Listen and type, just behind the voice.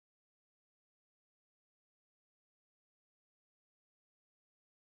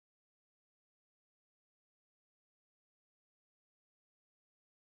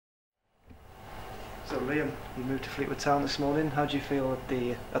Liam, you moved to Fleetwood Town this morning. How do you feel at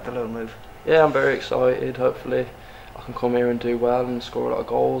the loan move? Yeah, I'm very excited. Hopefully I can come here and do well and score a lot of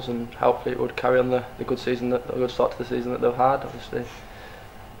goals and help Fleetwood carry on the good start to the season that they've had. Obviously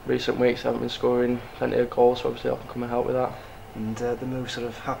recent weeks I haven't been scoring plenty of goals, so obviously I can come and help with that. And the move sort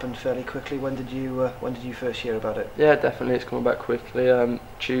of happened fairly quickly. When did you first hear about it? Yeah, definitely it's coming back quickly.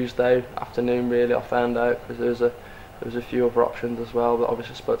 Tuesday afternoon really I found out, because there was a few other options as well, but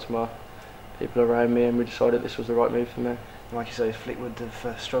obviously I spoke to my people around me and we decided this was the right move for me. Like you say, Fleetwood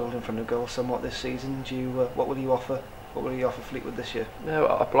have struggled in front of goal somewhat this season. What will you offer? What will you offer Fleetwood this year? Yeah,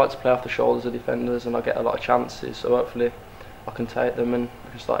 I'd like to play off the shoulders of defenders, and I get a lot of chances, so hopefully I can take them and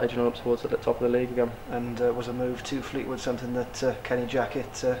we can start edging on up towards the top of the league again. And was a move to Fleetwood something that Kenny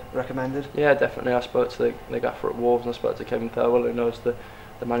Jackett recommended? Yeah, definitely. I spoke to the gaffer at Wolves and I spoke to Kevin Thirlwell, who knows the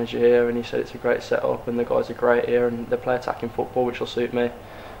manager here, and he said it's a great setup and the guys are great here and they play attacking football, which will suit me.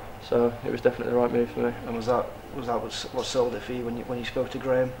 So it was definitely the right move for me. And was that what sold it for you when you spoke to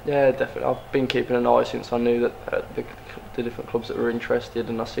Graham? Yeah, definitely. I've been keeping an eye since I knew that the different clubs that were interested,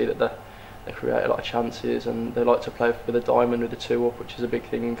 and I see that they create a lot of chances and they like to play with a diamond with a 2 up, which is a big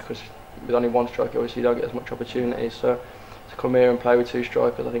thing, because with only 1 striker obviously you don't get as much opportunity. So to come here and play with 2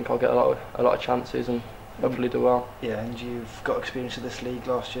 strikers, I think I'll get a lot of chances and hopefully do well. Yeah, and you've got experience of this league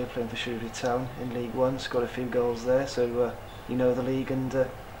last year, playing for Shrewsbury Town in League One, scored a few goals there, so you know the league and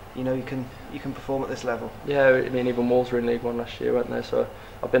you know you can perform at this level. Yeah, I mean even Wolves were in League One last year, weren't they? So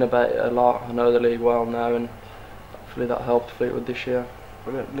I've been about it a lot. I know the league well now, and hopefully that helped Fleetwood this year.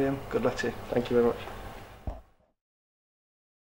 Brilliant, Liam. Good luck to you. Thank you very much.